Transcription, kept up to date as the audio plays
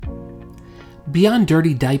Beyond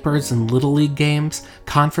dirty diapers and Little League games,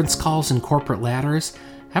 conference calls and corporate ladders,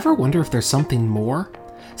 ever wonder if there's something more?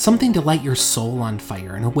 Something to light your soul on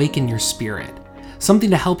fire and awaken your spirit. Something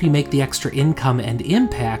to help you make the extra income and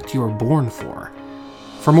impact you were born for.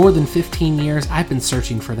 For more than 15 years, I've been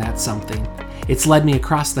searching for that something. It's led me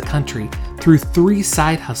across the country through 3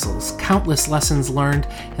 side hustles, countless lessons learned,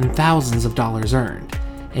 and thousands of dollars earned.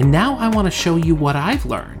 And now I want to show you what I've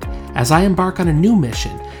learned as I embark on a new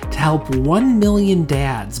mission to help 1 million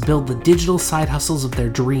dads build the digital side hustles of their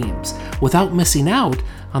dreams without missing out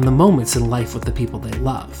on the moments in life with the people they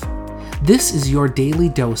love. This is your daily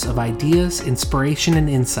dose of ideas, inspiration, and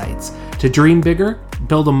insights to dream bigger,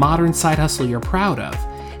 build a modern side hustle you're proud of,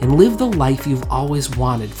 and live the life you've always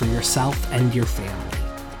wanted for yourself and your family.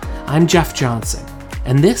 I'm Jeff Johnson,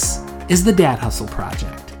 and this is the Dad Hustle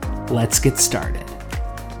Project. Let's get started.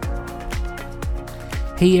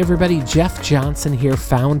 Hey everybody, Jeff Johnson here,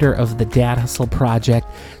 founder of the Dad Hustle Project.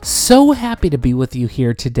 So happy to be with you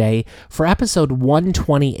here today for episode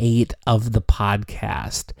 128 of the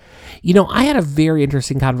podcast. You know, I had a very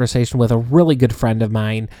interesting conversation with a really good friend of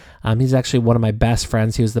mine. He's actually one of my best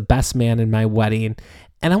friends. He was the best man in my wedding.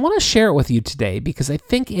 And I want to share it with you today because I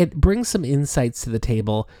think it brings some insights to the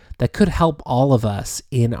table that could help all of us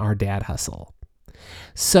in our dad hustle.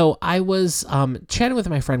 So I was chatting with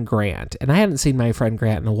my friend Grant, and I hadn't seen my friend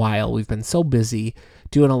Grant in a while. We've been so busy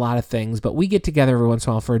doing a lot of things, but we get together every once in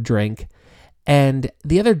a while for a drink. And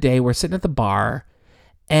the other day, we're sitting at the bar,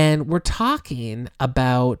 and we're talking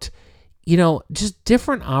about, you know, just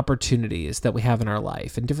different opportunities that we have in our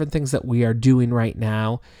life and different things that we are doing right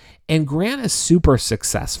now. And Grant is super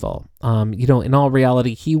successful. You know, in all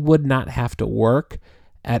reality, he would not have to work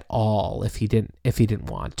at all if he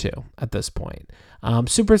didn't want to at this point.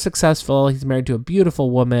 Super successful. He's married to a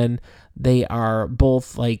beautiful woman. They are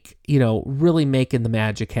both really making the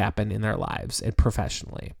magic happen in their lives and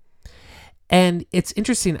professionally. And it's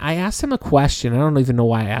interesting. I asked him a question. I don't even know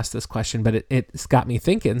why I asked this question, but it's got me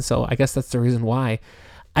thinking. So I guess that's the reason why.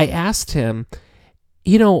 I asked him,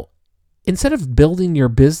 you know, instead of building your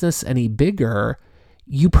business any bigger,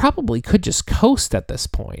 you probably could just coast at this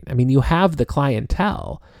point. I mean, you have the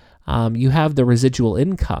clientele, you have the residual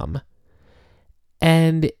income.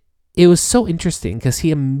 And it was so interesting because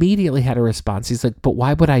he immediately had a response. He's like, but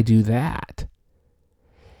why would I do that?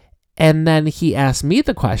 And then he asked me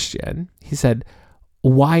the question. He said,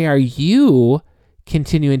 why are you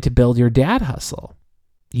continuing to build your dad hustle?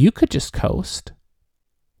 You could just coast.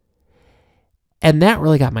 And that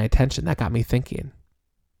really got my attention. That got me thinking.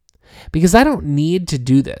 Because I don't need to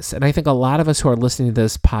do this. And I think a lot of us who are listening to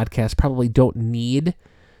this podcast probably don't need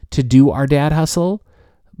to do our dad hustle,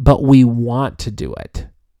 but we want to do it.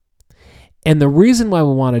 And the reason why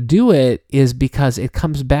we want to do it is because it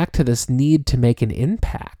comes back to this need to make an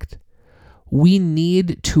impact. We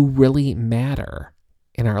need to really matter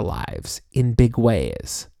in our lives in big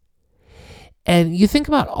ways. And you think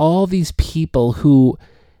about all these people who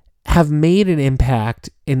have made an impact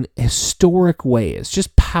in historic ways,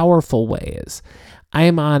 just powerful ways. I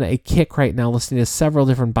am on a kick right now listening to several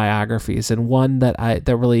different biographies, and one that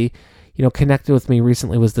really, connected with me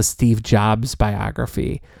recently was the Steve Jobs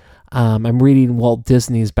biography. I'm reading Walt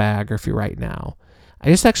Disney's biography right now. I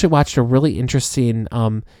just actually watched a really interesting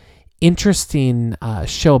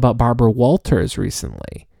show about Barbara Walters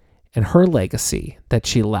recently and her legacy that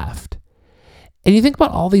she left. And you think about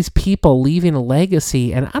all these people leaving a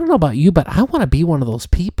legacy, and I don't know about you, but I want to be one of those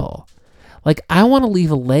people. Like, I want to leave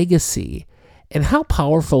a legacy. And how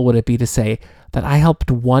powerful would it be to say that I helped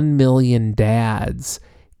 1 million dads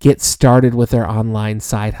get started with their online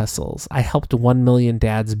side hustles? I helped 1 million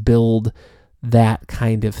dads build that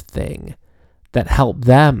kind of thing that helped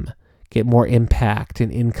them get more impact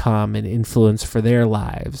and income and influence for their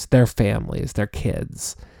lives, their families, their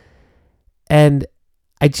kids. And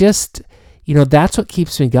I just... that's what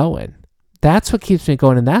keeps me going. That's what keeps me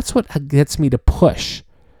going, and that's what gets me to push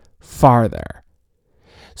farther.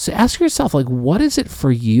 So ask yourself, what is it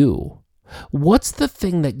for you? What's the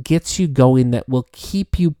thing that gets you going that will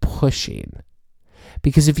keep you pushing?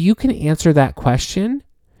 Because if you can answer that question,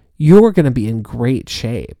 you're going to be in great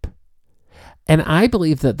shape. And I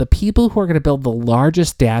believe that the people who are going to build the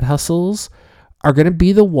largest dad hustles are going to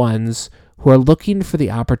be the ones who are looking for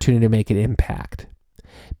the opportunity to make an impact.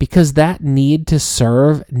 Because that need to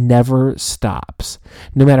serve never stops.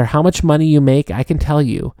 No matter how much money you make, I can tell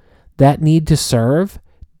you, that need to serve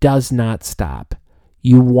does not stop.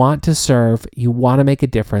 You want to serve, you want to make a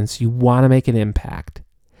difference, you want to make an impact.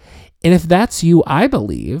 And if that's you, I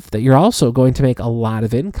believe that you're also going to make a lot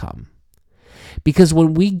of income. Because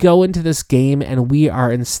when we go into this game and we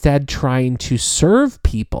are instead trying to serve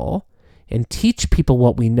people and teach people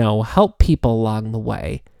what we know, help people along the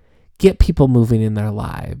way, get people moving in their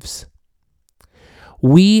lives.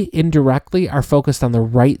 We indirectly are focused on the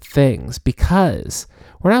right things because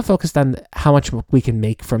we're not focused on how much we can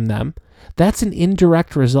make from them. That's an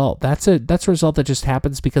indirect result. That's a result that just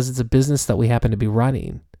happens because it's a business that we happen to be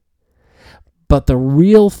running. But the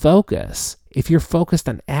real focus, if you're focused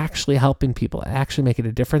on actually helping people, actually making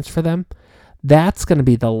a difference for them, that's going to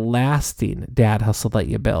be the lasting dad hustle that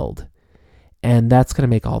you build. And that's going to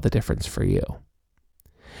make all the difference for you.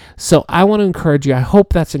 So I want to encourage you. I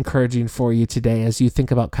hope that's encouraging for you today as you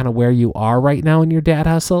think about kind of where you are right now in your dad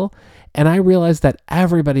hustle. And I realize that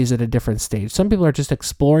everybody's at a different stage. Some people are just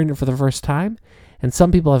exploring it for the first time, and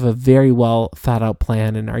some people have a very well thought out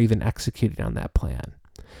plan and are even executing on that plan.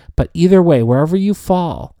 But either way, wherever you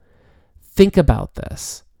fall, think about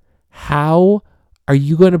this. How are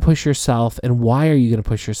you going to push yourself, and why are you going to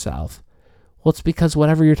push yourself? Well, it's because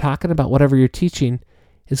whatever you're talking about, whatever you're teaching,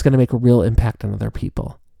 is going to make a real impact on other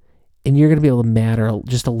people. And you're going to be able to matter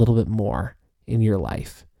just a little bit more in your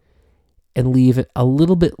life and leave it a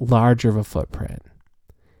little bit larger of a footprint.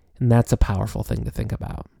 And that's a powerful thing to think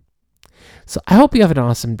about. So I hope you have an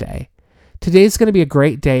awesome day. Today's going to be a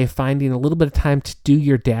great day finding a little bit of time to do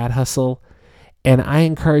your dad hustle. And I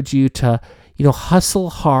encourage you to, hustle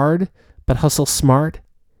hard, but hustle smart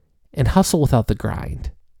and hustle without the grind.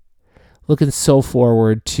 Looking so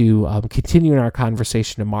forward to continuing our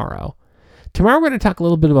conversation tomorrow. Tomorrow we're going to talk a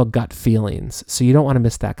little bit about gut feelings, so you don't want to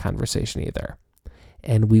miss that conversation either.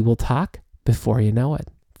 And we will talk before you know it.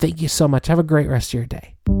 Thank you so much. Have a great rest of your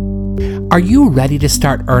day. Are you ready to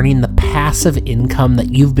start earning the passive income that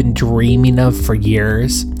you've been dreaming of for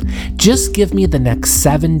years? Just give me the next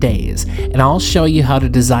 7 days and I'll show you how to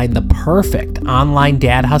design the perfect online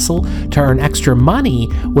dad hustle to earn extra money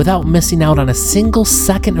without missing out on a single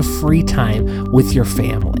second of free time with your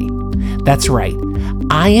family. That's right.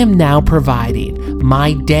 I am now providing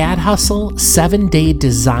my Dad Hustle 7-Day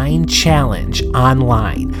Design Challenge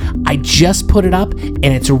online. I just put it up and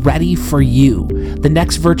it's ready for you. The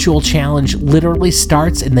next virtual challenge literally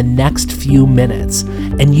starts in the next few minutes,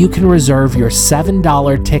 and you can reserve your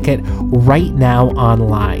 $7 ticket right now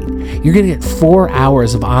online. You're going to get 4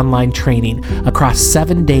 hours of online training across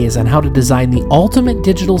 7 days on how to design the ultimate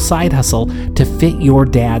digital side hustle to fit your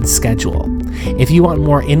dad's schedule. If you want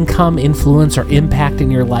more income, influence, or impact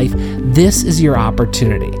in your life, this is your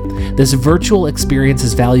opportunity. This virtual experience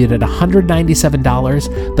is valued at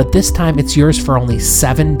 $197, but this time it's yours for only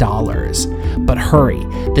 $7. But hurry,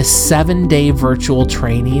 this 7-day virtual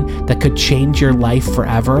training that could change your life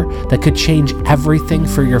forever, that could change everything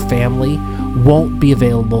for your family, won't be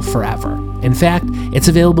available forever. In fact, it's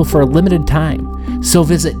available for a limited time. So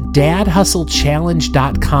visit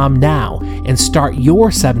dadhustlechallenege.com now and start your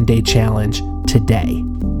 7-day challenge today.